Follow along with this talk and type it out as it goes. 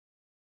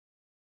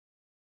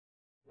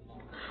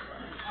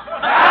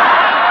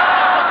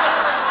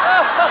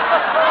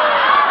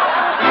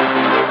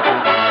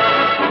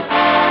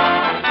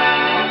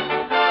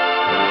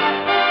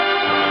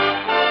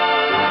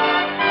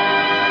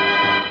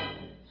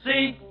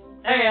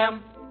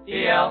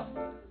A-M-E-L-S.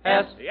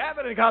 The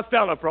Abbott and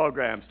Costello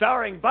program,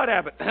 starring Bud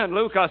Abbott and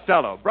Lou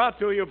Costello, brought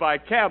to you by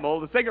Camel,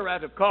 the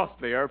cigarette of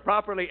costlier,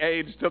 properly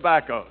aged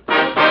tobaccos. The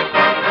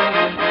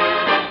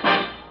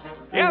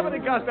Abbott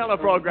and Costello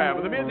program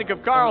with the music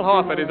of Carl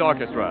Hoff and his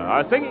orchestra,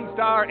 our singing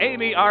star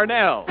Amy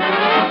Arnell,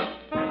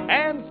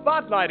 and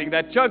spotlighting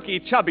that chunky,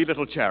 chubby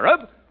little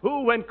cherub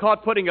who, when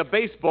caught putting a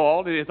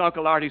baseball in his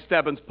Uncle Artie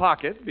Stebbins'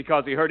 pocket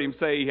because he heard him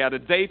say he had a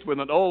date with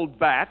an old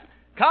bat,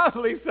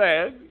 calmly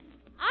said,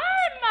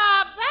 I'm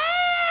a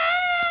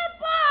bad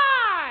boy!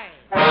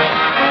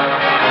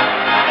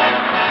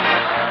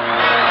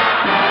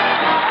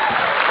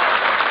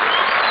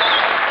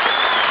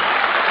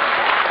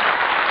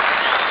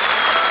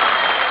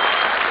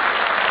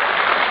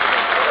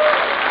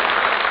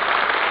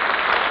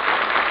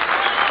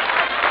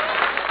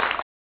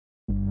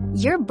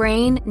 Your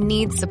brain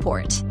needs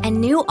support,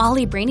 and new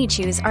Ollie Brainy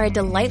Chews are a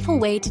delightful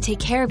way to take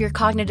care of your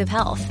cognitive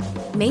health.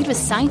 Made with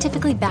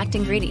scientifically backed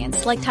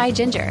ingredients like Thai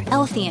ginger,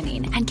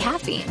 L-theanine, and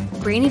caffeine,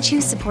 Brainy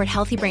Chews support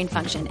healthy brain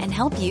function and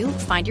help you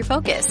find your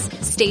focus,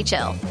 stay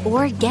chill,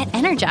 or get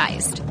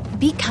energized.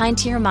 Be kind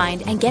to your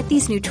mind and get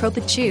these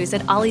nootropic chews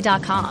at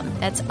Ollie.com.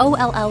 That's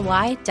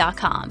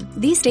OLLY.com.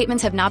 These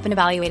statements have not been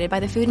evaluated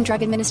by the Food and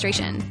Drug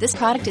Administration. This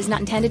product is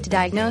not intended to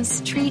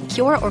diagnose, treat,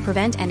 cure, or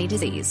prevent any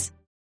disease.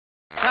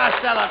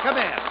 Costello, come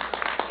here.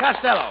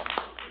 Costello,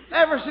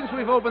 ever since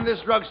we've opened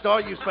this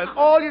drugstore, you've spent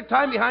all your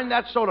time behind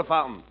that soda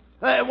fountain.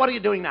 What are you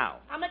doing now?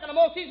 I'm making a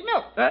Maltese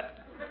milk.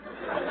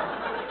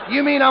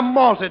 You mean a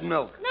malted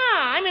milk? No,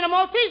 I mean a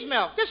Maltese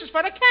milk. This is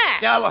for the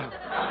cat. Yeah, look.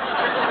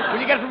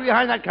 Will you get from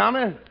behind that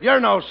counter? You're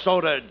no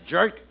soda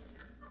jerk.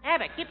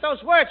 Abbott, keep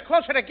those words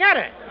closer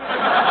together.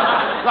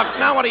 Look,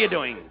 now what are you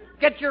doing?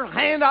 Get your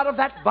hand out of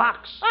that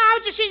box. Oh, I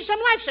was just eating some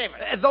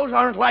lifesavers. Those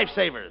aren't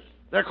lifesavers.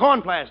 They're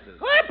corn plasters.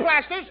 Corn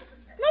plasters?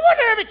 No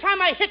wonder every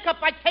time I hiccup,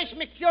 I taste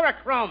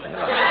Mercurochrome.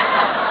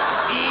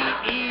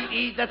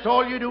 Eat. That's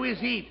all you do is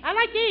eat. I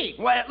like to eat.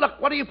 Well, look,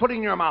 what are you putting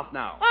in your mouth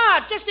now? Oh,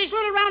 just these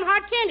little round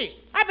hard candies.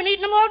 I've been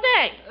eating them all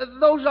day.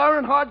 Those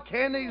aren't hard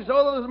candies.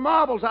 Those are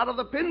marbles out of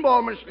the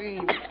pinball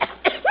machine.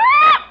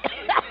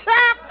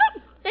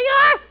 They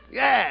are?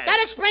 Yeah. That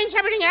explains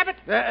everything, Abbott.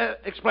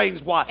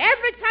 Explains what?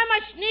 Every time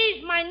I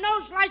sneeze, my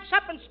nose lights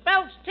up and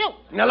spells tilt.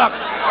 Now, look.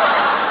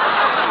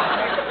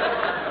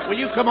 Will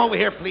you come over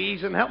here,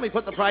 please, and help me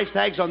put the price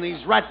tags on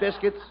these rat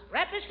biscuits?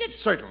 Rat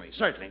biscuits? Certainly.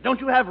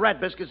 Don't you have rat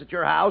biscuits at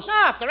your house?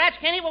 No, if the rats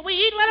can't eat what we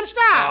eat, let them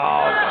starve.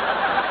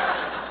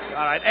 Oh.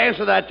 All right,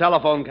 answer that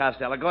telephone,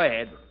 Costello. Go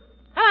ahead.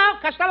 Hello,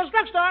 Costello's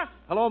drugstore.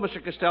 Hello,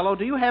 Mr. Costello.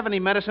 Do you have any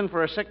medicine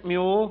for a sick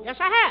mule? Yes,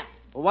 I have.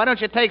 Well, why don't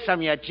you take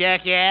some, you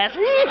jackass?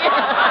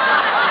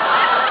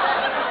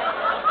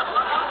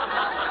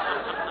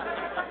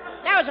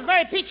 That was a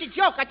very peachy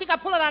joke. I think I'll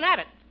pull it on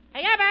Abbott.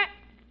 Hey, Abbott,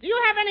 do you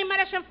have any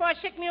medicine for a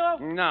sick mule?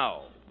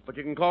 No, but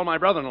you can call my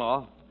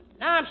brother-in-law.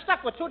 Now I'm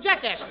stuck with two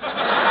jackasses.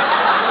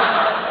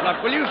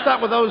 Look, will you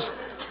stop with those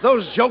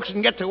jokes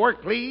and get to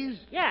work, please?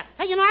 Yeah.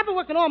 Hey, I've been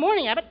working all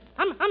morning, Abbott.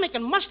 I'm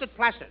making mustard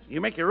plasters.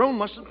 You make your own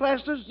mustard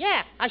plasters?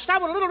 Yeah. I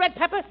start with a little red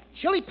pepper,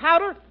 chili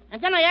powder,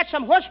 and then I add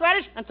some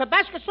horseradish and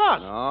Tabasco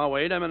sauce. Oh,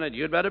 wait a minute.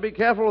 You'd better be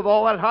careful with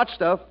all that hot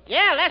stuff.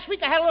 Yeah, last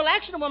week I had a little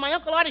accident when my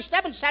Uncle Artie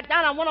Stebbins sat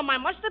down on one of my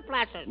mustard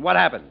plasters. What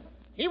happened?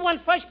 He won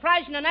first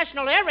prize in the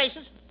national air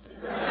races.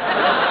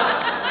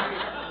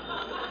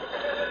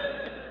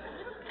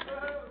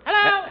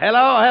 Hello?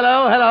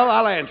 Hello.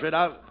 I'll answer it.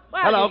 Well,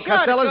 Hello, you sure?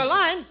 Costello's... It's your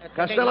line.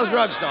 Costello's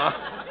drugstore.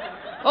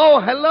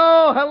 Oh,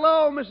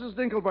 hello, Mrs.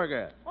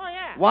 Dinkelberger. Oh,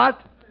 yeah.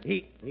 What?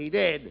 He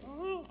did?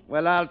 Mm-hmm.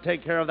 Well, I'll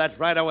take care of that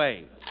right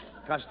away.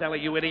 Costello,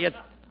 you idiot.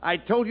 I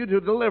told you to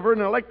deliver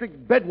an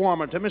electric bed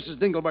warmer to Mrs.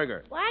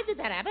 Dinkelberger. Well, I did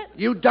that, Abbott.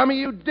 You dummy,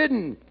 you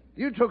didn't.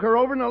 You took her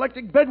over an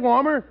electric bed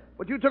warmer,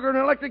 but you took her an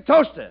electric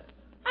toaster.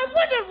 I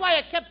wondered why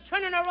I kept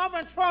turning her over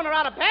and throwing her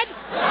out of bed.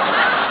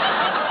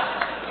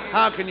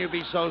 How can you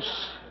be so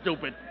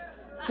stupid?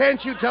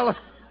 Can't you tell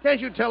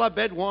a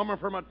bed warmer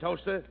from a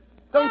toaster?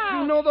 Don't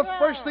you know the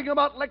first thing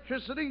about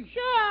electricity?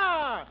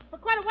 Sure. For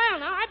quite a while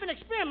now, I've been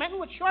experimenting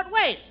with short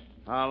waves.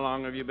 How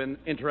long have you been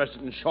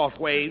interested in short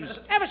waves?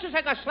 Ever since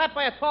I got slapped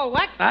by a tall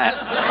whack.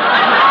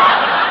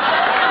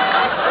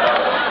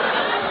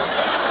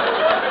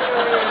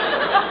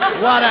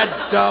 What a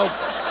dope.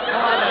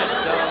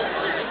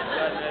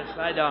 Goodness,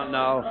 I don't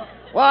know.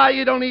 Why,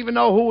 you don't even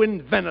know who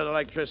invented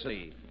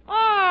electricity.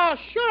 Oh,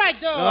 sure I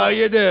do. Oh,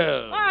 you do?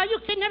 Oh, are you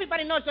kidding?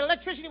 Everybody knows that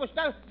electricity was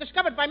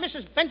discovered by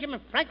Mrs.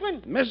 Benjamin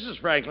Franklin. Mrs.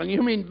 Franklin?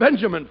 You mean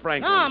Benjamin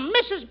Franklin? Oh,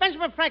 Mrs.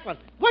 Benjamin Franklin.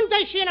 One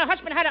day she and her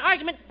husband had an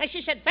argument, and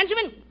she said,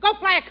 Benjamin, go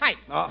fly a kite.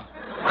 Oh.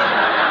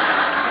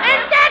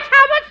 And that's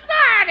how it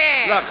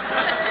started. Look,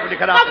 will you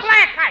cut out Go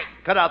fly a kite.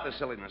 Cut out the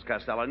silliness,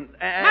 Costello.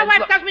 My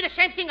wife does me the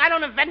same thing. I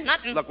don't invent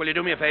nothing. Look, will you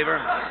do me a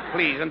favor?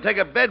 Please, and take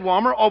a bed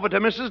warmer over to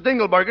Mrs.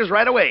 Dingelberger's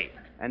right away.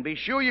 And be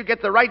sure you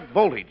get the right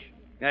voltage.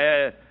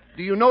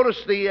 Do you notice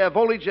the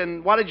voltage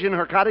and wattage in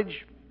her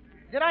cottage?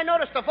 Did I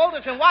notice the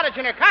voltage and wattage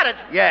in her cottage?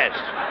 Yes.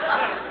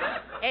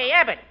 Hey,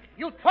 Abbott,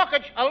 you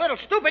talkage a little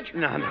stupid.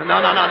 No,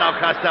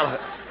 Costello.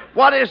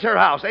 What is her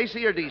house,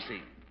 AC or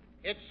DC?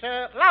 It's,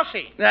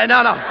 lousy. No.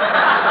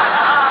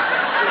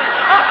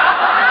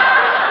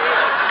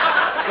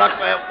 Look,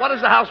 what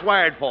is the house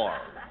wired for?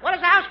 What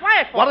is the house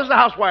wired for? What is the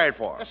house wired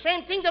for? The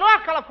same thing that all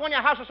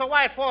California houses are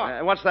wired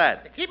for. What's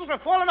that? To keep them from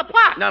falling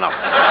apart. No.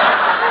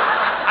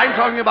 I'm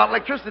talking about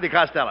electricity,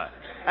 Costello.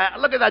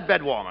 Look at that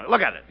bed warmer.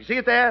 Look at it. You see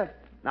it there?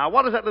 Now,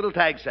 what does that little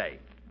tag say?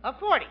 A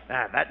 40.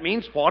 That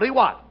means 40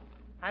 what?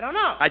 I don't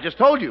know. I just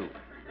told you.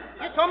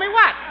 You told me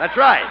what? That's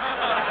right.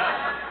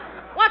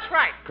 What's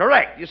right?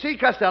 Correct. You see,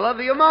 Costello,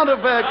 the amount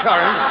of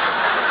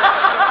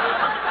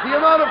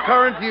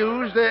current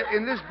used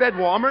in this bed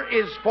warmer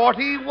is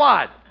 40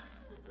 what?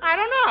 I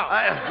don't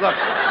know. Look,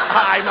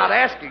 I'm not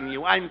asking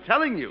you. I'm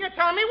telling you. You're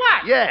telling me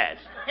what? Yes.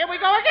 Here we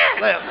go again.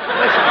 Listen.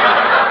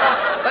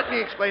 Let me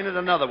explain it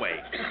another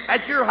way.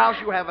 At your house,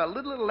 you have a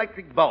little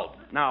electric bulb.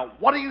 Now,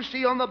 what do you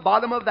see on the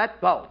bottom of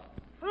that bulb?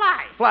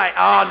 Fly.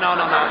 Oh, no.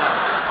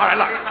 All right,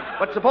 look.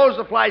 But suppose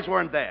the flies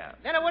weren't there.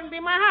 Then it wouldn't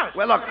be my house.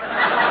 Well, look.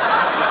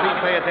 Please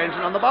pay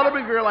attention. On the bottom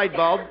of your light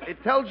bulb,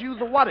 it tells you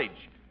the wattage.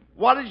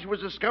 Wattage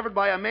was discovered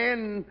by a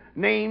man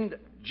named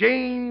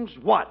James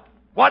Watt.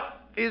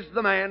 What is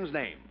the man's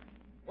name?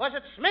 Was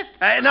it Smith?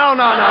 No.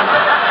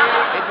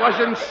 It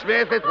wasn't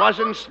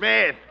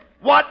Smith.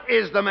 What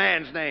is the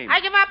man's name?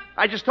 I give up.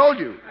 I just told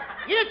you.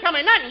 You didn't tell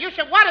me nothing. You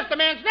said, what is the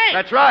man's name?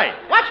 That's right.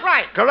 What's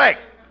right? Correct.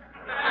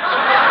 Hey,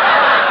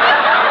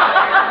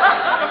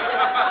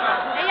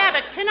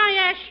 Abbott, can I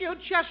ask you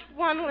just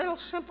one little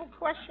simple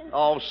question?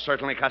 Oh,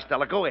 certainly,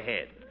 Costello. Go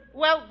ahead.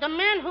 Well, the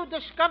man who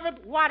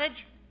discovered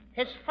wattage,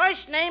 his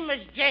first name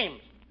is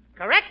James,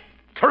 correct?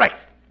 Correct.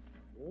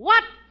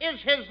 What is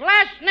his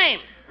last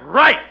name?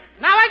 Right.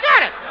 Now I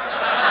got it.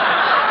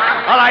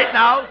 All right,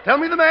 now, tell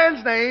me the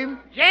man's name.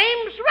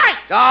 James Wright.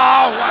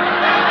 Oh, what?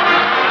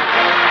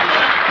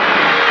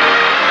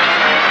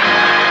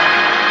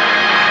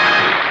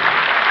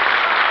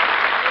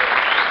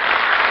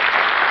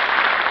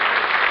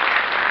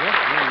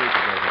 Just 1 week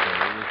ago today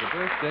was the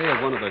birthday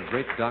of one of the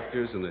great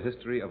doctors in the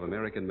history of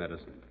American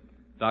medicine,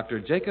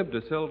 Dr. Jacob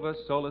De Silva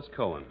Solis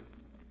Cohen.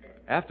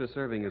 After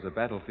serving as a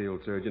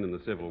battlefield surgeon in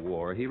the Civil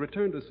War, he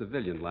returned to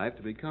civilian life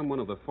to become one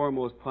of the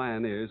foremost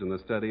pioneers in the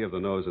study of the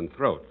nose and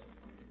throat.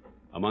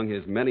 Among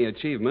his many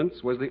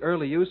achievements was the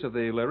early use of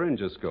the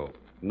laryngoscope,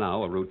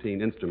 now a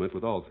routine instrument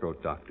with all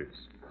throat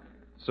doctors.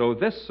 So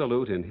this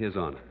salute in his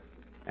honor,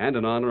 and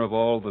in honor of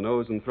all the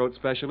nose and throat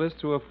specialists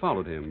who have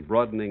followed him,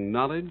 broadening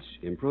knowledge,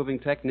 improving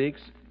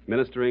techniques,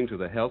 ministering to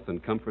the health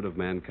and comfort of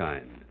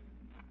mankind.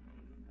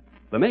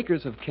 The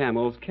makers of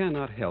Camels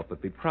cannot help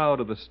but be proud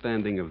of the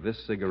standing of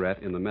this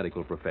cigarette in the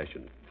medical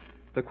profession.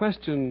 The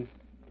question,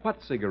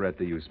 what cigarette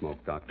do you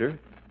smoke, doctor,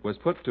 was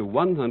put to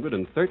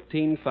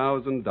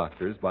 113,000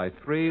 doctors by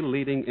 3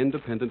 leading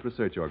independent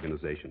research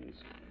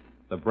organizations.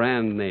 The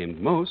brand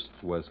named most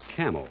was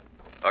Camel.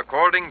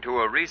 According to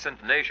a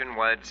recent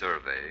nationwide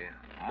survey,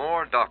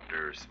 more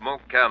doctors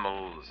smoke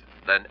Camels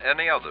than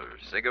any other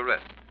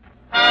cigarette.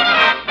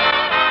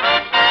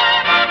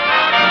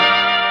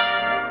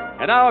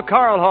 And now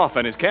Carl Hoff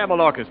and his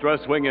Camel Orchestra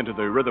swing into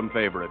the rhythm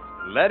favorite,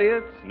 Let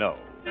It Snow.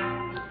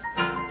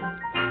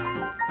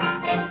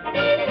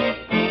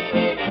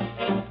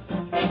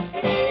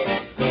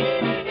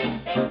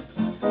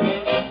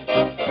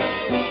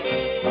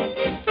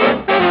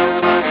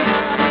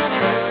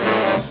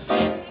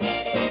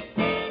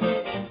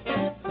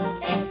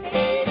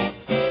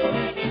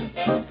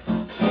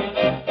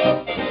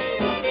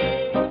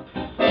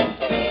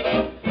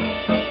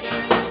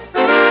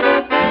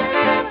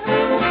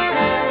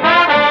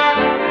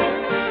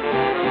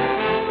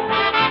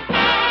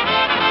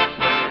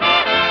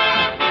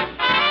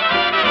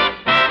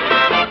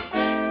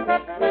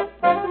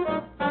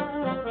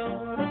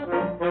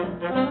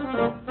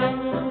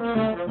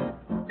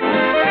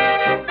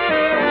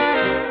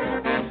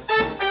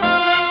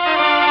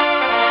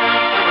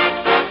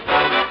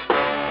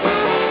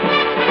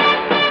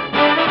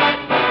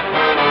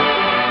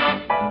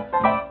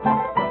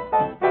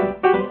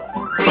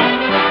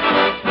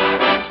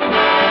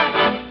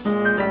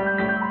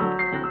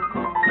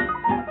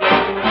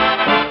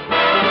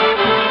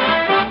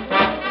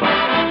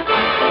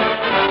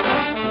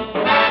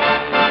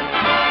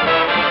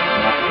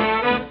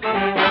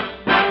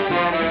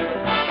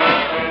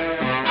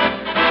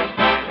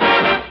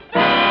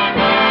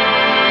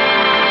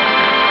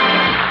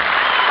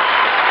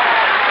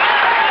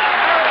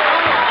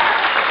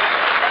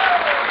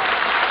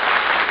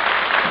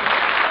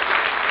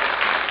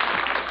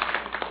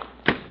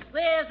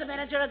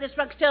 This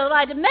drugstore.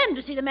 I demand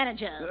to see the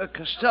manager.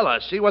 Costello,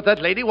 see what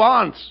that lady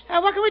wants.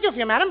 What can we do for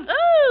you, madam?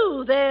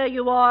 Oh, there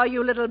you are,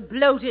 you little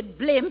bloated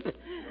blimp.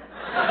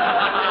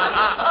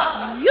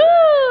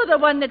 You're the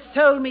one that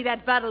sold me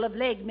that bottle of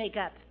leg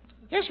makeup.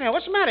 Yes, ma'am.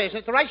 What's the matter? Is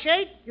it the right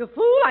shade? You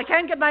fool, I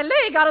can't get my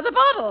leg out of the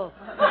bottle.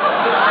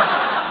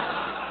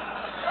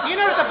 Do you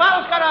know that the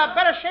bottle's got a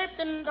better shape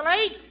than the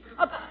leg?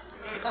 Or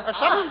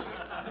something?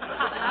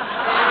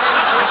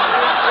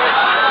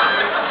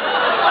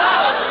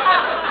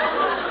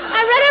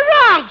 I read it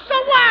wrong. So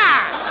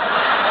what?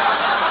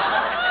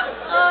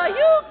 Are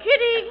you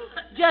kidding?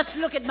 Just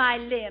look at my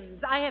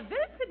limbs. I have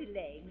very pretty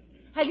legs.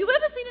 Have you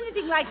ever seen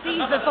anything like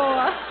these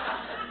before?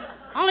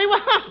 Only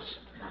once.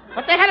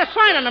 But they had a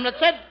sign on them that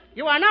said,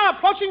 "You are now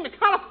approaching the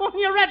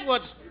California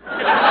Redwoods."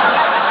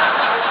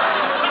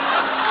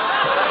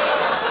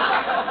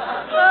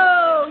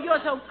 Oh,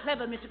 you're so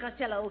clever, Mr.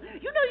 Costello.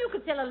 You know you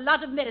could sell a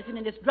lot of medicine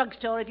in this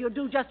drugstore if you'd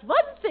do just one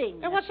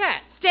thing. Hey, what's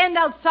that? Stand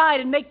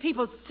outside and make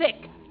people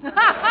sick.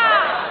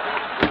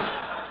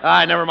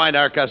 Never mind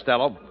our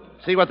Costello.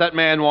 See what that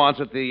man wants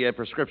at the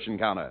prescription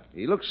counter.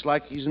 He looks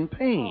like he's in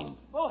pain.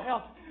 Oh,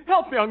 help.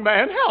 Help, young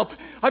man, help.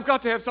 I've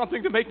got to have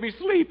something to make me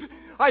sleep.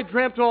 I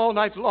dreamt all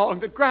night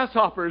long that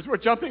grasshoppers were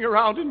jumping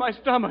around in my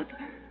stomach.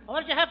 What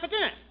did you have for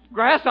dinner?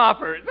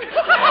 Grasshoppers.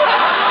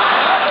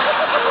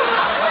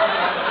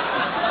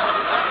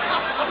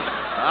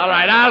 All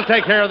right, I'll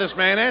take care of this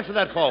man. Answer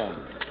that phone.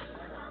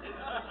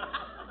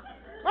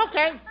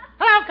 Okay.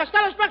 Hello,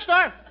 Costello's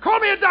drugstore. Call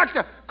me a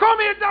doctor. Call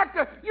me a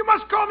doctor. You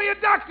must call me a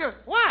doctor.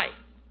 Why?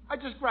 I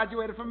just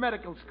graduated from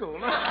medical school.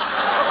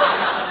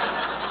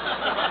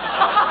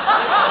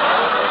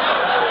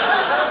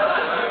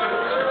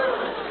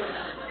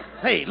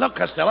 Hey, look,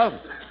 Costello.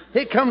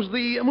 Here comes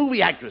the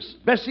movie actress,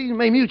 Bessie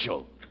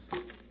Maymutual.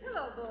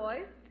 Hello,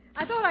 boys.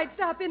 I thought I'd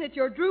stop in at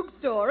your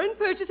drugstore and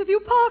purchase a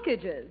few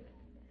packages.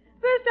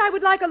 First, I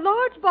would like a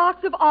large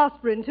box of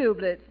aspirin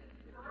tubelets.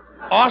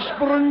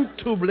 Aspirin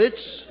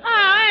tubelets?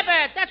 Oh,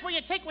 Abbott, that's what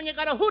you take when you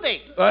got a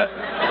hoodie.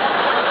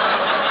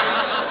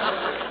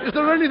 Is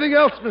there anything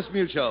else, Miss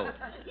Mutual?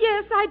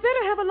 Yes, I'd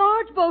better have a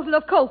large bottle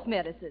of cough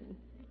medicine.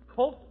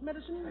 Cough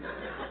medicine?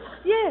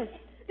 Yes.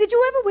 Did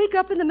you ever wake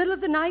up in the middle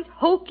of the night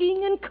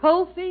hoking and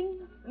coughing?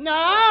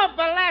 No,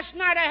 but last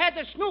night I had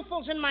the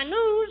snoofles in my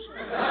news.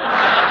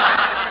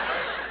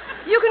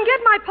 You can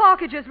get my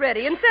packages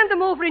ready and send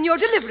them over in your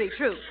delivery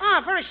troop.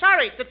 Ah, very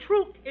sorry. The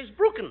troop is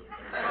broken.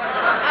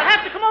 I'll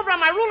have to come over on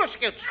my roller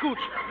scooch.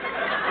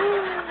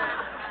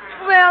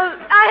 Well,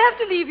 I have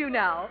to leave you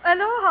now.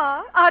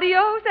 Aloha,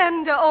 adios,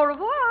 and au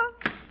revoir.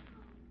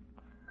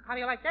 How do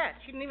you like that?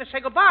 She didn't even say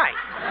goodbye.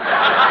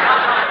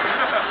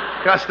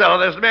 Costello,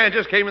 this man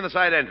just came in the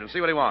side entrance.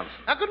 See what he wants.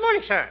 Good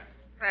morning, sir.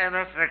 Hey,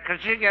 mister,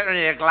 could you get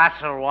me a glass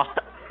of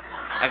water?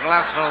 A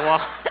glass of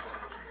water?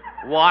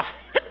 What?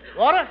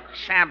 Water?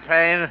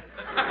 Champagne.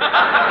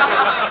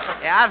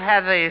 Yeah, I've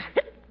had these.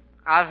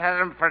 I've had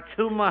them for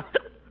 2 months.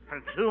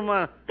 For 2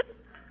 months.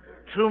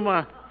 2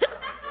 months.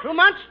 2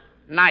 months?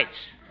 Nights.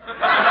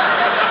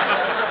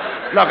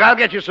 Look, I'll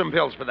get you some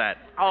pills for that.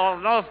 Oh,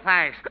 no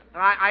thanks.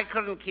 I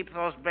couldn't keep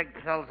those big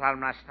pills on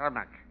my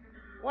stomach.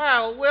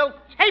 Well, we'll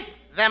tape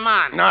them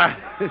on. No.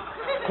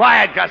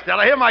 Quiet,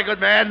 Costello. Here, my good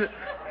man.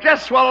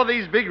 Just swallow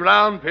these big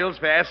round pills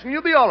fast, and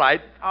you'll be all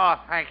right. Oh,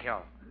 thank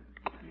you.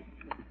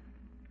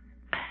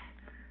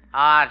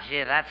 Ah,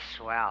 gee, that's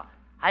swell.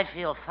 I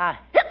feel fine.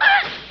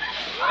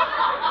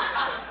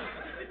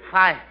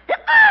 Fine.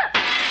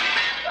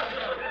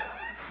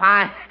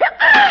 Fine.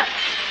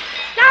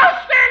 Don't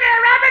stand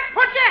there, Rabbit!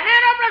 Put your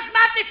hand over his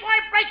mouth before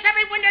he breaks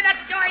every window in that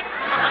joint.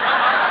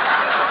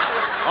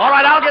 All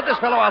right, I'll get this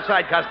fellow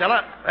outside,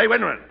 Costello. Hey,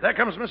 wait a minute. There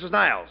comes Mrs.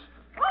 Niles.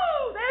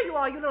 Oh, there you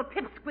are, you little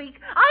pipsqueak.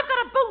 I've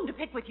got a bone to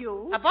pick with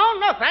you. A bone?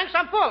 No, thanks.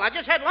 I'm full. I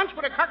just had lunch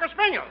with a Cocker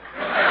Spaniel.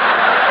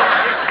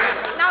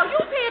 Now, you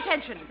pay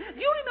attention. Do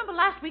you remember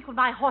last week when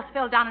my horse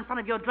fell down in front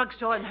of your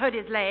drugstore and hurt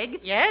his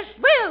leg? Yes?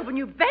 Well, when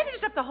you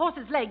bandaged up the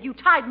horse's leg, you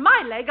tied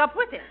my leg up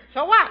with it.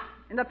 So what?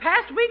 In the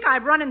past week,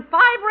 I've run in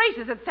 5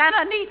 races at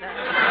Santa Anita.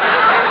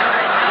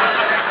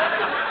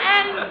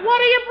 And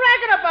what are you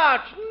bragging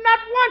about? Not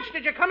once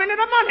did you come into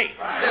the money.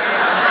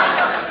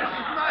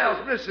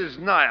 Mrs.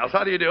 Niles,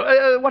 how do you do?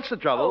 What's the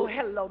trouble? Oh,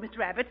 hello,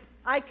 Mr. Abbott.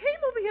 I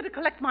came over here to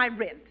collect my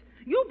rent.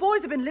 You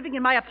boys have been living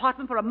in my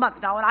apartment for a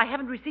month now, and I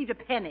haven't received a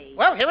penny.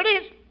 Well, here it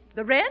is.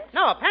 The rent?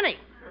 No, a penny.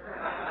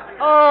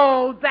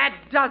 Oh, that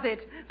does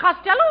it.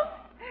 Costello,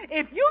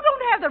 if you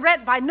don't have the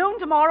rent by noon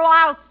tomorrow,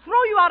 I'll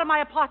throw you out of my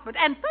apartment.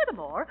 And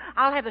furthermore,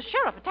 I'll have the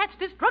sheriff attached to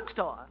this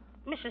drugstore.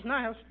 Mrs.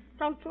 Niles,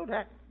 don't do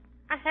that.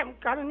 I haven't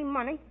got any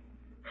money.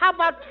 How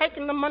about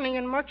taking the money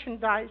in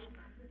merchandise?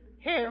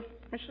 Here,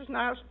 Mrs.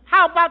 Niles,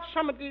 how about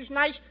some of these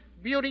nice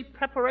beauty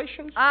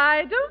preparations?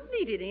 I don't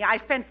need any. I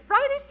spent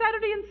Friday,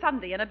 Saturday, and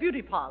Sunday in a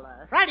beauty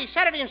parlor. Friday,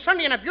 Saturday, and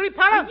Sunday in a beauty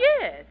parlor?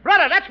 Yes.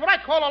 Brother, that's what I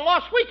call a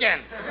lost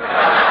weekend.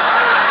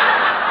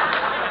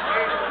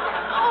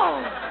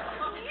 Oh,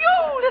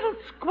 you little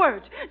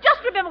squirt.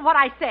 Just remember what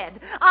I said.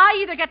 I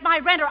either get my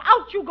rent or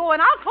out you go,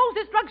 and I'll close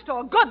this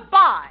drugstore.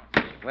 Goodbye.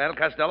 Well,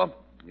 Costello,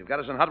 you've got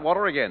us in hot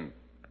water again.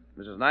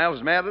 Mrs. Niles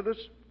is mad at us.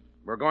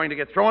 We're going to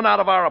get thrown out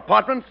of our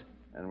apartment,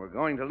 and we're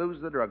going to lose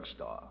the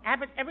drugstore.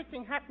 Abbott,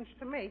 everything happens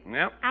to me.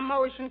 Yep. I'm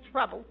always in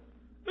trouble.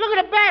 Look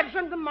at the bags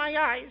under my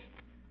eyes.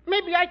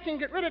 Maybe I can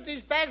get rid of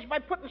these bags by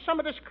putting some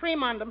of this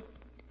cream on them.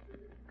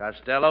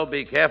 Costello,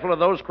 be careful of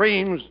those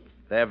creams.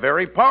 They're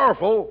very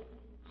powerful.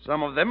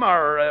 Some of them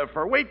are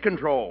for weight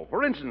control.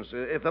 For instance,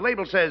 if the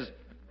label says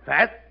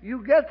fat,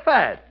 you get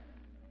fat.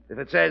 If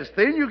it says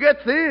thin, you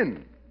get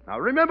thin. Now,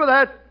 remember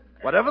that.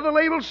 Whatever the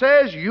label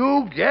says,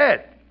 you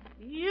get.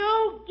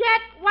 You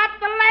get what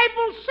the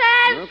label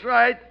says? That's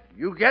right.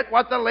 You get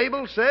what the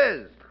label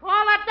says.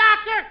 Call a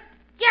doctor.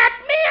 Get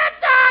me a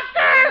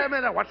doctor. Wait a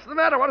minute. What's the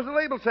matter? What does the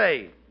label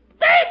say?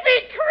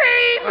 Baby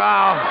cream.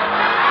 Oh.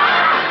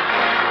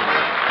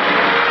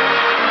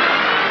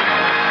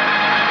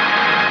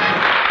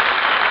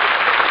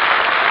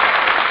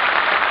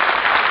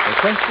 The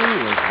question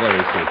was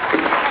very simple.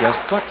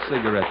 Just what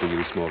cigarette do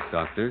you smoke,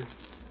 Doctor?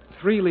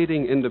 3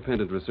 leading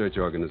independent research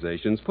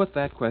organizations put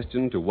that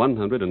question to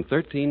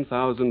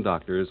 113,000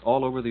 doctors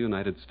all over the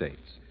United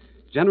States.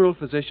 General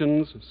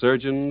physicians,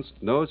 surgeons,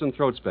 nose and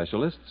throat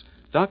specialists,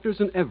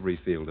 doctors in every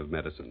field of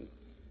medicine.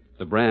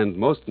 The brand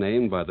most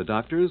named by the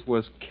doctors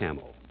was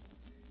Camel.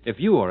 If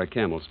you are a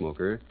Camel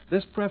smoker,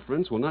 this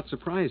preference will not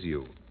surprise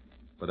you.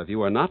 But if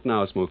you are not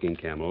now smoking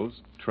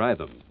Camels, try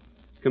them.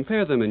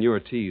 Compare them in your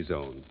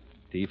T-zone.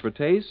 T for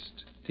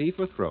taste, T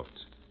for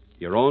throat.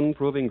 Your own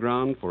proving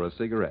ground for a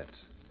cigarette.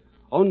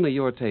 Only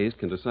your taste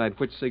can decide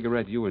which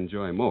cigarette you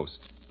enjoy most.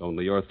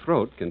 Only your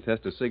throat can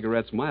test a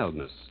cigarette's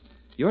mildness.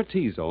 Your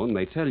T-zone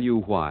may tell you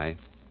why.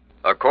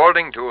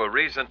 According to a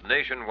recent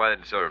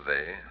nationwide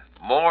survey,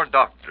 more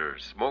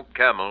doctors smoke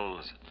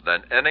Camels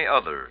than any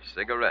other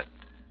cigarette.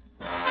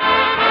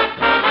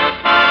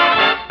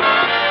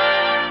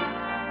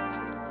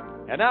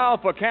 And now,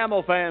 for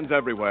Camel fans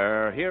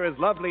everywhere, here is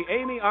lovely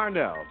Amy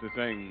Arnell to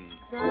sing.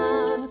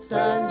 Some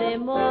Sunday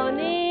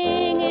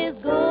morning is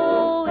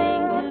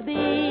going to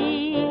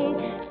be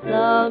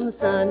some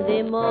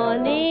Sunday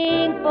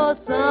morning for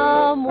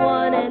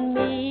someone and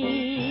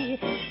me.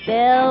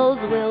 Bells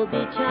will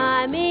be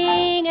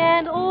chiming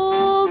an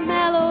old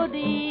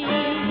melody,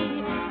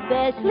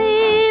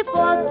 especially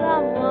for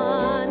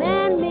someone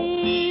and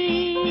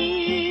me.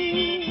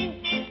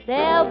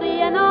 There'll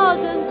be an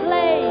organ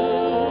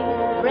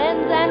playing,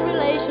 friends and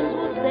relations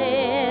will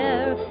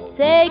stare.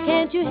 Say,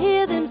 can't you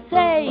hear them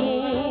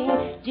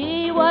saying,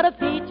 gee, what a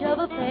peach of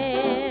a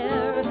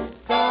pair.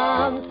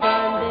 Some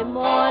Sunday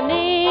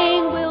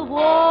morning we'll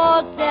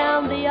walk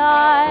down the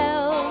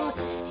aisle.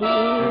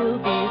 He'll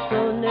be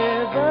so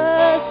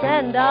nervous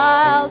and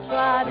I'll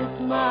try to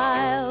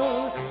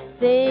smile.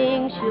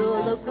 Things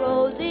sure look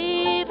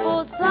rosy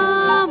for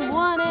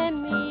someone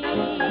and me.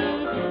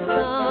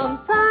 Some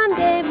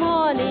Sunday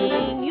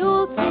morning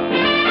you'll see.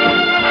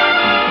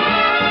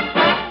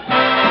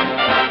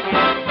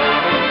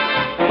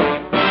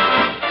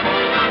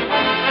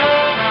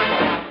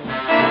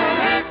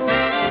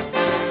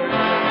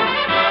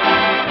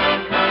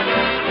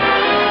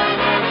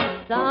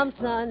 Some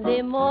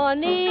Sunday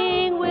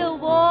morning we'll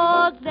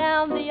walk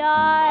down the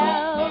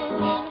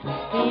aisle.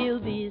 He'll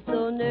be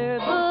so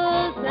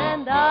nervous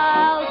and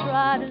I'll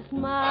try to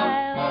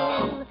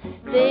smile.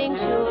 Things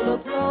sure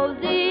look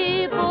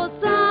rosy for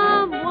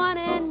someone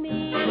and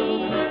me.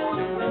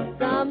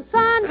 Some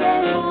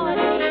Sunday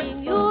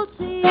morning you'll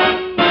see.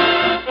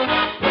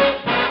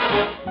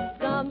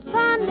 Some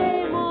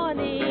Sunday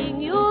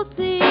morning you'll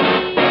see.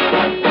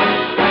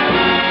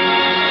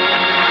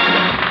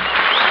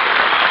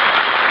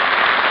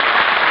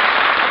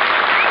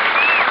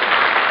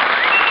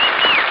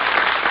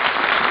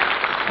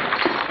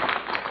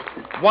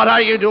 What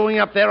are you doing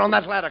up there on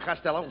that ladder,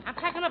 Costello? I'm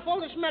packing up all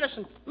this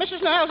medicine.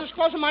 Mrs. Niles is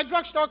closing my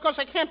drugstore because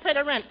I can't pay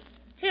the rent.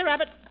 Here,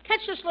 Abbott, catch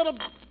this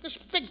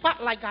big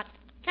bottle I got.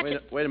 Catch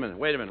it. Wait a minute.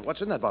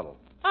 What's in that bottle?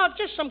 Oh,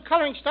 just some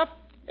coloring stuff.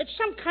 It's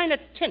some kind of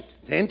tint.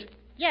 Tint?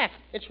 Yeah,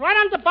 it's right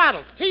on the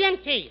bottle.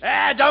 TNT.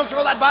 Don't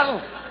throw that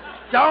bottle.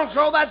 Don't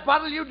throw that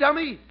bottle, you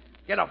dummy.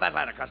 Get off that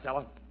ladder,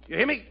 Costello. You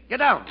hear me? Get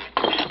down.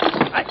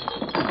 Right.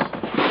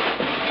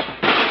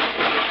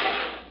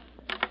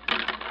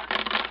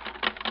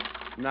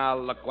 Now,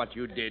 look what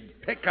you did.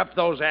 Pick up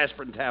those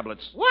aspirin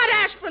tablets. What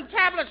aspirin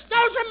tablets?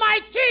 Those are my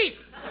teeth.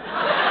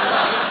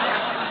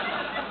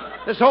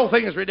 This whole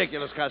thing is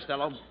ridiculous,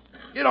 Costello.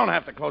 You don't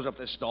have to close up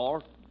this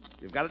store.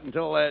 You've got it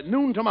until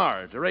noon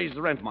tomorrow to raise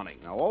the rent money.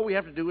 Now, all we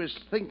have to do is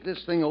think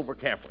this thing over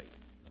carefully.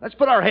 Let's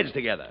put our heads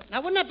together.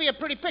 Now, wouldn't that be a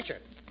pretty picture?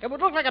 It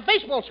would look like a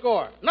baseball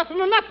score. Nothing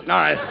to nothing. All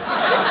right.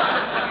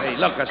 Hey,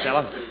 look,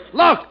 Costello.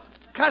 Look!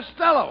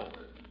 Costello!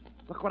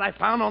 Look what I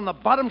found on the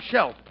bottom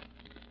shelf.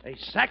 A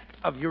sack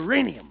of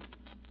uranium.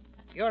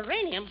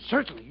 Uranium?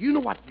 Certainly. You know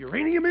what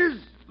uranium is?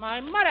 My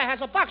mother has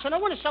a box on her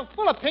window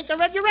full of pink and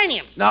red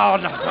uranium. No.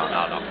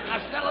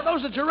 Costello,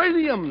 those are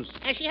geraniums.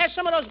 And she has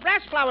some of those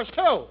brass flowers,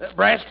 too.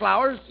 Brass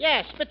flowers?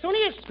 Yeah,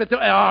 spitunias.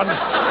 Oh,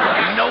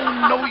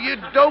 no, you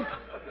dope.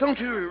 Don't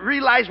you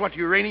realize what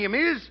uranium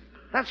is?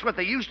 That's what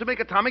they used to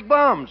make atomic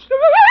bombs.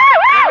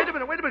 Wait a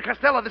minute,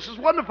 Costello. This is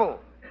wonderful.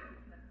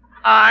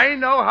 I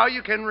know how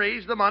you can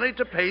raise the money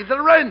to pay the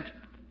rent.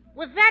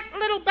 With that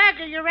little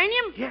bag of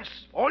uranium? Yes.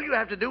 All you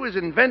have to do is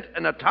invent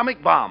an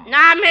atomic bomb.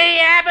 Not me,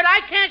 Abbott.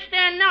 I can't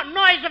stand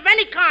noise of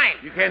any kind.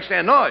 You can't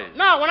stand noise?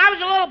 No, when I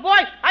was a little boy,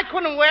 I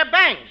couldn't wear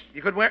bangs.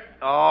 You could wear...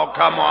 Oh,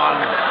 come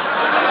on.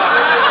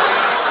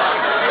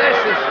 This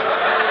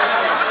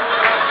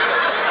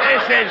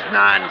is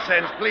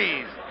nonsense,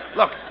 please.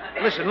 Look,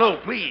 listen, Lou,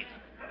 please.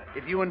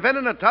 If you invent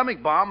an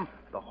atomic bomb,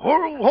 the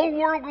whole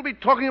world will be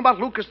talking about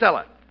Lou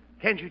Costello.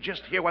 Can't you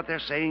just hear what they're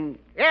saying?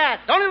 Yeah,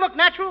 don't it look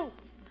natural?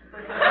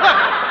 Look,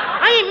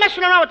 I ain't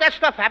messing around with that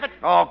stuff, Abbott.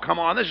 Oh, come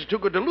on. This is too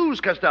good to lose,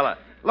 Costello.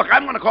 Look,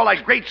 I'm going to call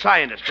that great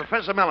scientist,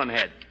 Professor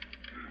Melonhead.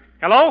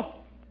 Hello?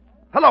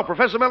 Hello,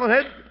 Professor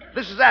Melonhead.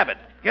 This is Abbott.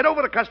 Get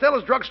over to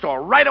Costello's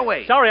drugstore right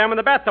away. Sorry, I'm in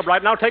the bathtub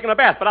right now taking a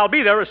bath, but I'll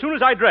be there as soon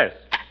as I dress.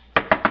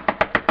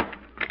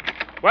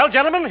 Well,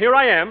 gentlemen, here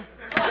I am.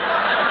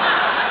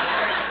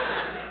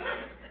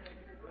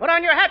 Put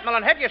on your hat,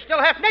 Melonhead. You're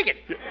still half naked.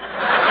 And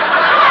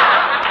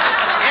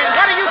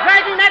what are you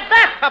dragging that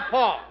bathtub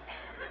for?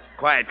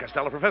 Quiet,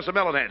 Costello. Professor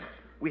Melonhead.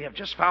 We have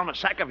just found a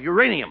sack of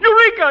uranium.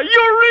 Eureka!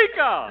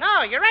 Eureka!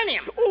 No,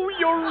 uranium. Oh,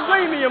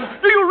 uranium.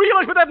 Do you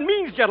realize what that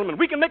means, gentlemen?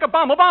 We can make a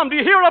bomb. A bomb. Do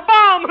you hear? A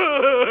bomb!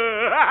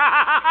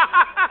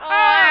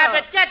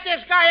 Abbott, get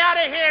this guy out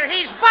of here.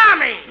 He's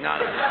bombing. No.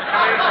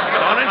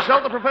 Don't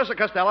insult the professor,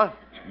 Costello.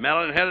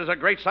 Melonhead is a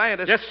great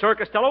scientist. Yes, sir,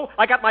 Costello.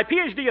 I got my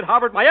Ph.D. at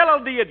Harvard, my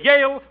LL.D. at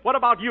Yale. What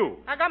about you?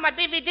 I got my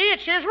DVD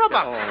at Sears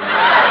Roebuck.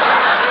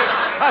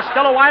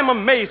 Costello, I'm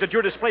amazed at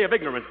your display of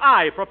ignorance.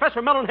 I,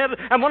 Professor Melonhead,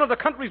 am one of the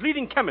country's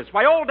leading chemists.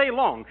 Why, all day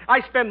long,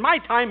 I spend my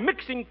time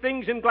mixing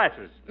things in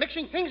glasses.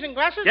 Mixing things in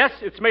glasses? Yes,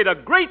 it's made a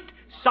great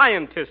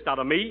scientist out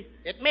of me.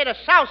 It made a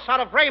souse out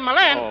of Ray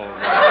Milland.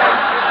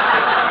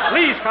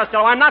 Please,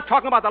 Costello, I'm not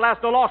talking about the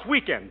lost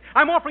weekend.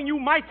 I'm offering you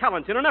my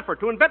talents in an effort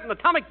to invent an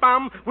atomic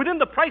bomb within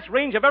the price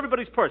range of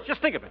everybody's purse.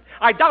 Just think of it.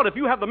 I doubt if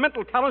you have the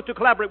mental talents to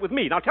collaborate with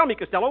me. Now, tell me,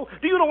 Costello,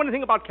 do you know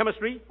anything about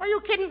chemistry? Are you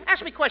kidding?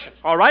 Ask me questions.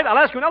 All right, I'll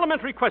ask you an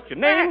elementary question.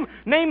 Name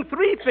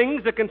 3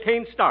 things that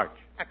contain starch.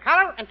 A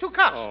collar and 2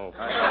 cups. Oh.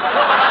 Quiet,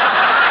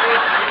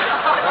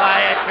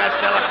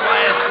 Costello,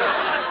 quiet.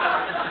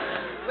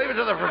 Leave it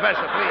to the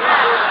professor, please.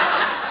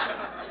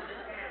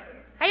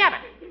 Hey, Abbott,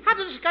 how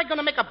is this guy going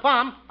to make a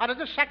bomb out of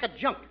this sack of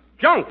junk?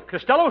 Junk.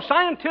 Costello,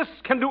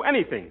 scientists can do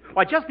anything.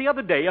 Why, just the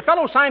other day, a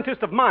fellow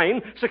scientist of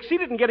mine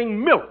succeeded in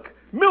getting milk.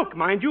 Milk,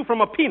 mind you, from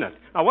a peanut.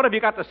 Now, what have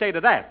you got to say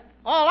to that?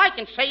 All I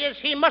can say is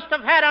he must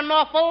have had an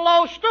awful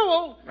low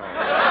stool.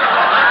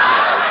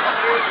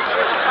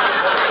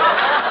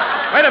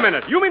 Wait a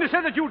minute. You mean to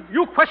say that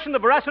you question the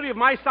veracity of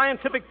my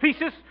scientific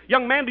thesis?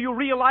 Young man, do you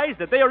realize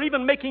that they are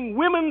even making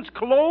women's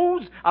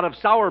clothes out of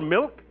sour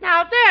milk?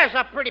 Now, there's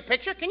a pretty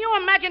picture. Can you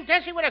imagine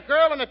dancing with a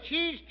girl in a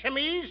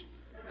chemise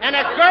and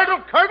a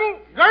girdle?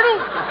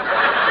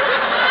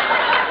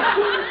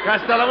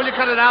 Costello, will you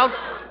cut it out?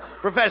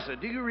 Professor,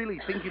 do you really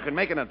think you can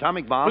make an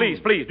atomic bomb?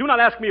 Please, do not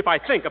ask me if I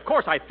think. Of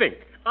course I think.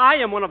 I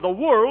am one of the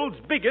world's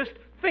biggest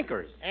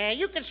thinkers.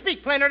 You can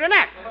speak plainer than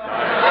that.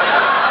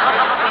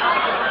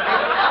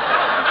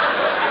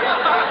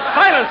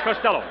 Silence,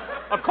 Costello.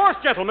 Of course,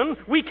 gentlemen,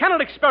 we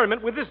cannot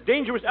experiment with this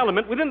dangerous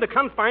element within the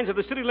confines of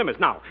the city limits.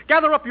 Now,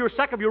 gather up your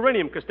sack of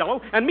uranium,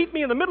 Costello, and meet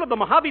me in the middle of the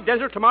Mojave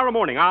Desert tomorrow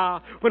morning.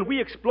 When we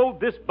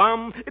explode this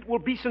bomb, it will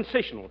be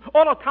sensational.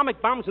 All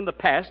atomic bombs in the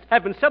past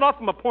have been set off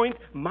from a point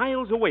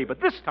miles away, but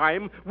this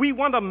time, we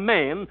want a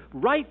man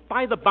right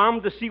by the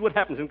bomb to see what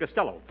happens in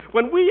Costello.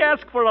 When we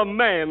ask for a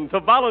man to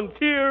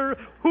volunteer,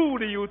 who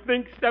do you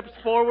think steps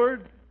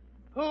forward?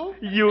 Who?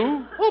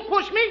 You. Who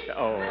pushed me?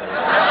 Oh.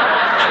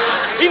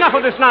 Enough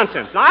of this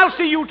nonsense. Now, I'll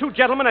see you 2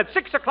 gentlemen at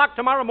 6 o'clock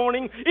tomorrow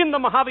morning in the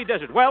Mojave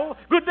Desert. Well,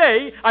 good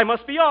day. I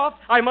must be off.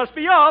 I must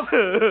be off.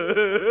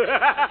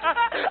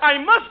 I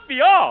must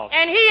be off.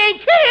 And he ain't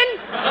kidding.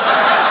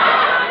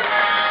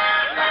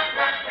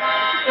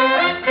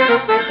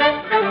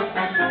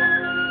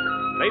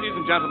 Ladies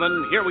and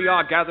gentlemen, here we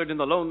are gathered in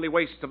the lonely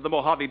wastes of the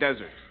Mojave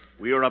Desert.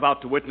 We are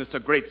about to witness a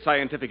great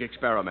scientific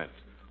experiment.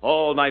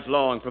 All night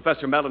long,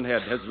 Professor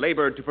Melonhead has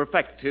labored to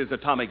perfect his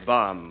atomic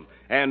bomb.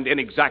 And in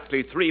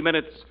exactly 3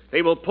 minutes,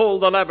 they will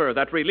pull the lever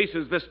that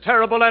releases this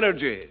terrible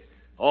energy.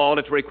 All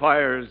it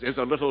requires is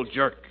a little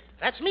jerk.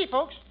 That's me,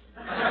 folks.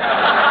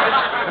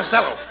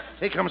 Costello,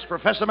 here comes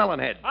Professor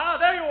Melonhead.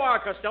 There you are,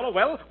 Costello.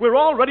 Well, we're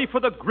all ready for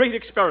the great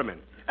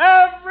experiment.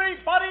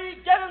 Everybody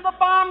get in the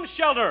bomb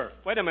shelter.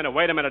 Wait a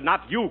minute.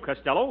 Not you,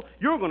 Costello.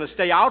 You're going to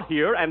stay out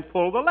here and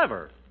pull the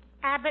lever.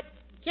 Abbott,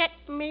 get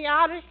me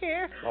out of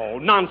here. Oh,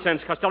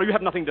 nonsense, Costello. You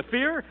have nothing to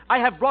fear. I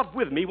have brought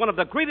with me one of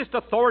the greatest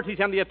authorities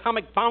on the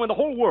atomic bomb in the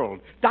whole world,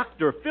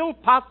 Dr.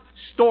 Philpot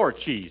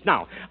Storcheese.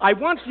 Now, I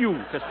want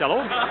you,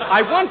 Costello,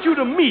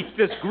 to meet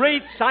this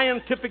great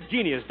scientific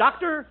genius.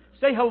 Doctor,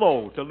 say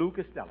hello to Lou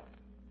Costello.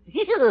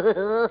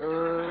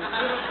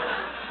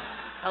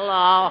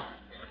 Hello.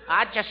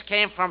 I just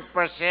came from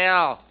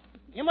Brazil.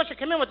 You must have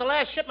come in with the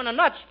last shipment of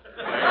nuts.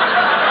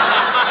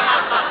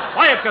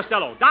 Quiet,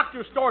 Costello.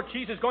 Dr.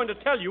 Storcheese is going to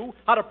tell you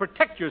how to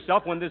protect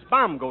yourself when this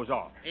bomb goes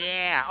off.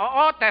 Yeah.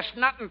 Oh, there's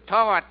nothing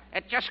to it.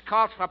 It just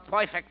calls for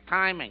perfect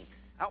timing.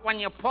 When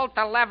you pull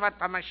the lever,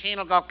 the machine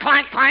will go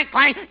clank, clank,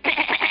 clank.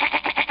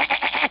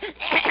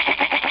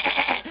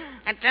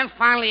 And then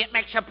finally it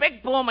makes a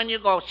big boom and you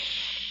go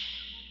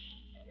shh.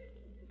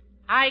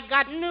 I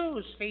got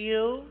news for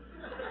you.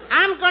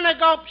 I'm going to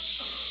go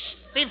shh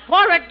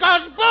before it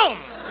goes boom.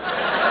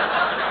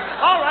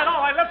 All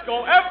right, let's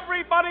go.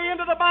 Everybody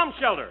into the bomb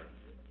shelter.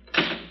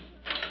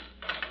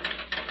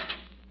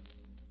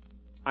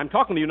 I'm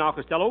talking to you now,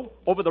 Costello,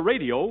 over the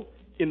radio,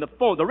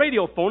 the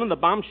radio phone in the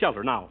bomb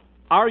shelter. Now,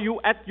 are you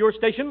at your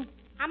station?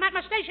 I'm at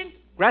my station.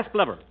 Grasp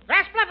lever.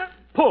 Grasp lever.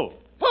 Pull.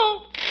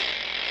 Pull.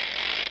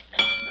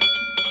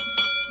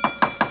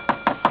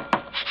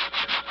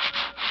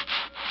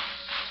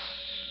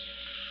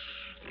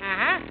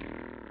 Uh-huh.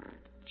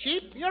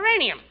 Cheap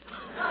uranium.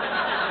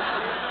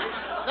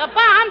 The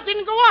bomb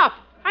didn't go off.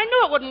 I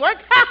knew it wouldn't work.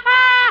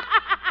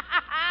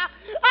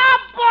 Oh,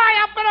 boy,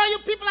 I bet all you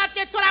people out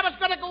there thought I was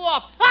going to go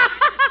off.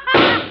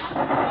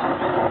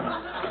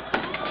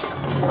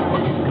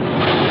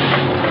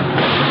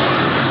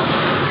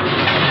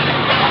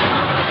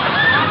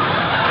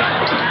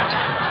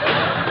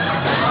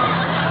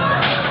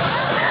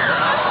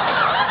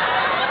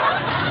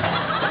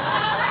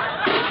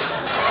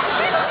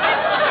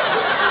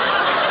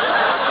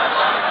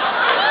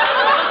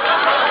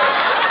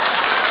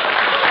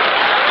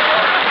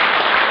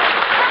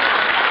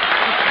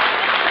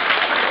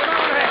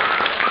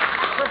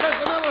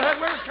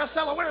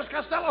 Where's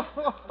Costello?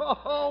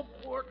 Oh,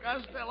 poor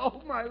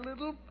Costello, my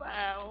little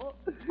pal.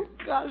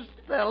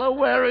 Costello,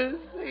 where is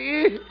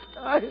he?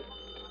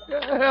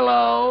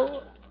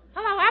 Hello?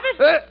 Hello,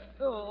 Abbott?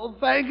 Oh,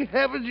 thank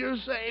heavens you're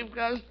safe,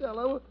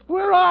 Costello.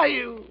 Where are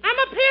you? I'm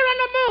up here on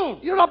the moon.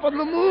 You're up on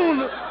the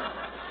moon?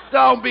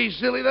 Don't be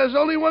silly. There's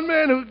only one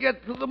man who can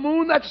get to the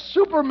moon. That's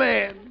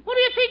Superman. Who do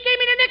you think gave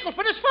me the nickel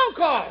for this phone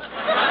call?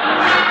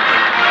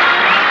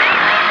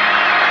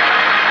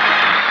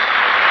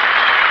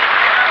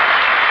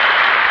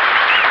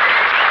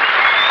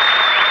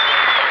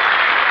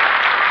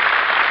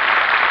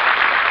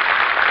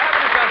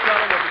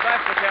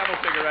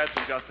 Cigarettes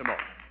in just a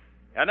moment.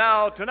 And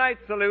now,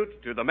 tonight's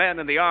salute to the men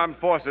in the armed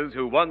forces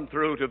who won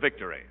through to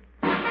victory.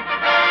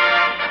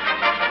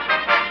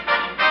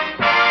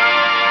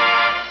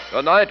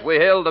 Tonight, we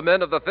hail the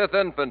men of the 5th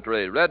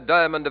Infantry, Red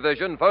Diamond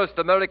Division, 1st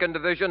American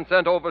Division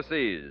sent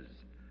overseas.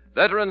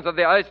 Veterans of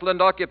the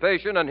Iceland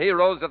occupation and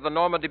heroes of the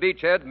Normandy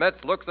beachhead,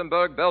 Metz,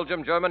 Luxembourg,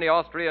 Belgium, Germany,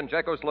 Austria, and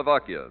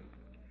Czechoslovakia.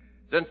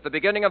 Since the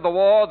beginning of the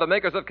war, the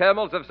makers of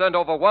camels have sent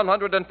over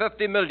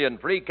 150 million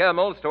free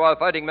camels to our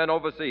fighting men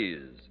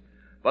overseas.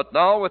 But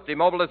now, with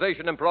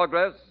demobilization in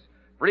progress,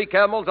 free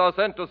camels are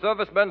sent to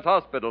servicemen's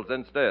hospitals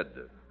instead.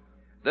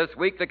 This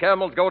week, the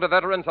camels go to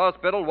Veterans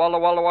Hospital, Walla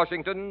Walla,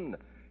 Washington,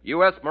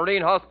 U.S.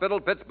 Marine Hospital,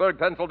 Pittsburgh,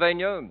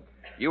 Pennsylvania,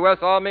 U.S.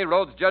 Army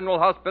Rhodes General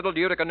Hospital,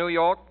 Utica, New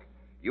York,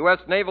 U.S.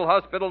 Naval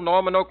Hospital,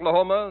 Norman,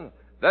 Oklahoma,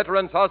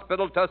 Veterans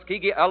Hospital,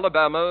 Tuskegee,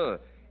 Alabama,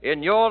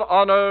 in your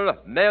honor,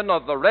 men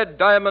of the Red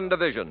Diamond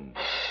Division.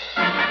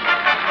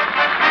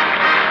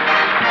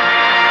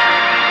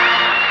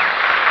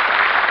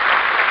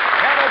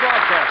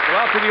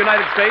 Throughout to the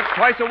United States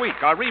twice a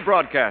week are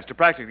rebroadcast to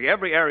practically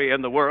every area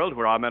in the world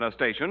where our men are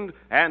stationed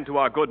and to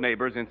our good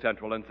neighbors in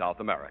Central and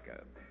South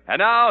America. And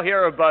now,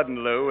 here are Bud and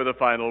Lou with a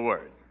final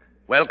word.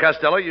 Well,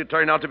 Costello, you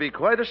turned out to be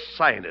quite a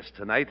scientist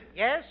tonight.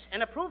 Yes, and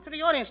to prove to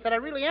the audience that I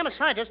really am a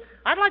scientist,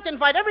 I'd like to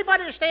invite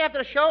everybody to stay after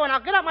the show, and I'll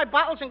get out my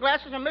bottles and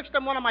glasses and mix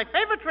them one of my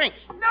favorite drinks.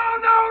 No,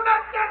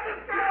 not that. This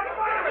guy.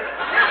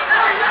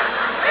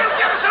 He'll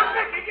give us a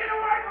picky. Get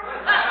away from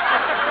us.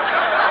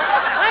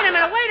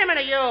 Wait a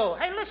minute, you.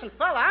 Hey, listen,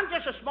 fella, I'm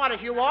just as smart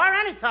as you are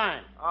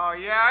anytime. Oh,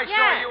 yeah? I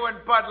saw you and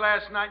Bud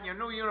last night in your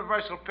new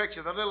Universal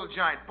picture, The Little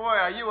Giant. Boy,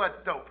 are you a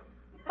dope.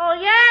 Oh,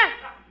 yeah?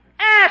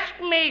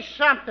 Ask me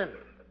something.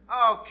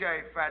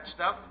 Okay, fat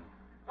stuff.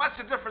 What's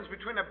the difference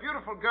between a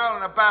beautiful girl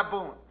and a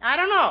baboon? I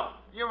don't know.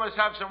 You must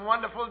have some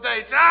wonderful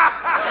dates. Good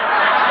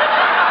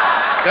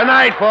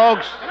night,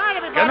 folks. Good night,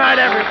 everybody. Good night,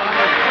 everybody.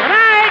 Good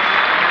night.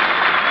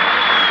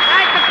 Good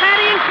night to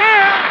Patty and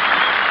Carol.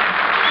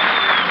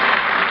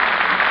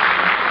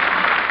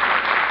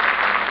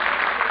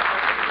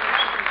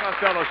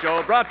 Costello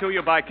Show brought to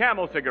you by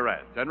Camel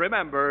Cigarettes. And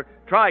remember,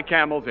 try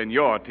Camels in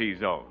your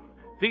T-zone.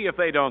 See if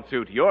they don't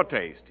suit your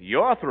taste,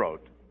 your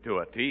throat, to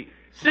a T.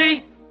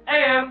 C-A-M-E-L-S.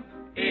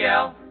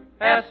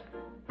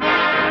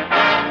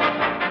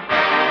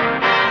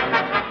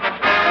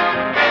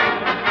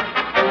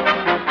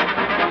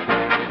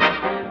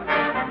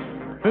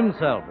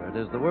 Prince Albert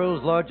is the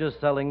world's largest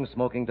selling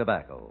smoking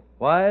tobacco.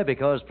 Why?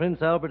 Because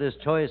Prince Albert is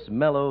choice,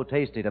 mellow,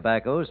 tasty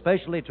tobacco,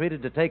 specially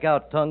treated to take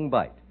out tongue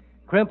bite.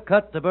 Crimp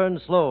cut to burn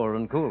slower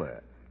and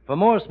cooler. For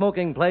more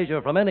smoking pleasure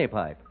from any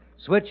pipe,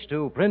 switch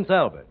to Prince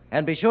Albert.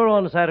 And be sure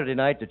on Saturday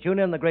night to tune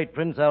in the great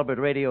Prince Albert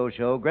radio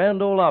show,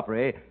 Grand Ole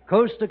Opry,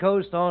 coast to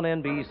coast on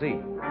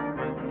NBC.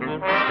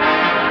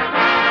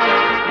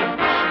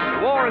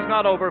 The war is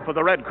not over for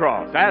the Red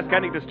Cross. Ask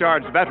any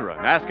discharged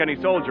veteran. Ask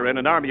any soldier in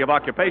an army of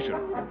occupation.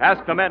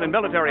 Ask the men in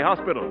military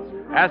hospitals.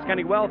 Ask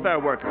any welfare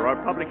worker or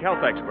public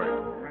health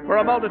expert. For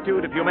a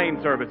multitude of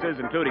humane services,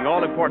 including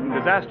all-important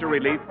disaster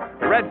relief,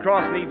 the Red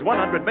Cross needs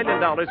 $100 million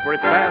for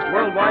its vast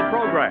worldwide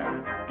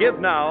program. Give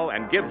now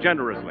and give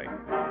generously.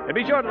 And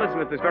be sure to listen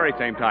at this very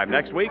same time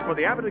next week for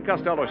the Abbott and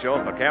Costello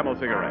Show for Camel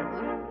Cigarettes.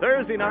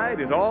 Thursday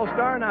night is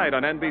All-Star Night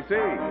on NBC.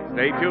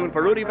 Stay tuned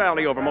for Rudy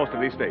Valley over most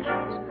of these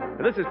stations.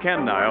 And this is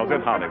Ken Niles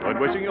in Hollywood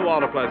wishing you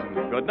all a pleasant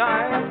good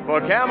night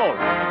for Camel.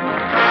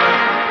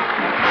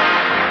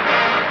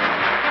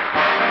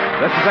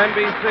 This is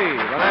NBC,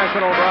 the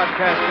National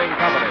Broadcasting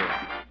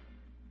Company.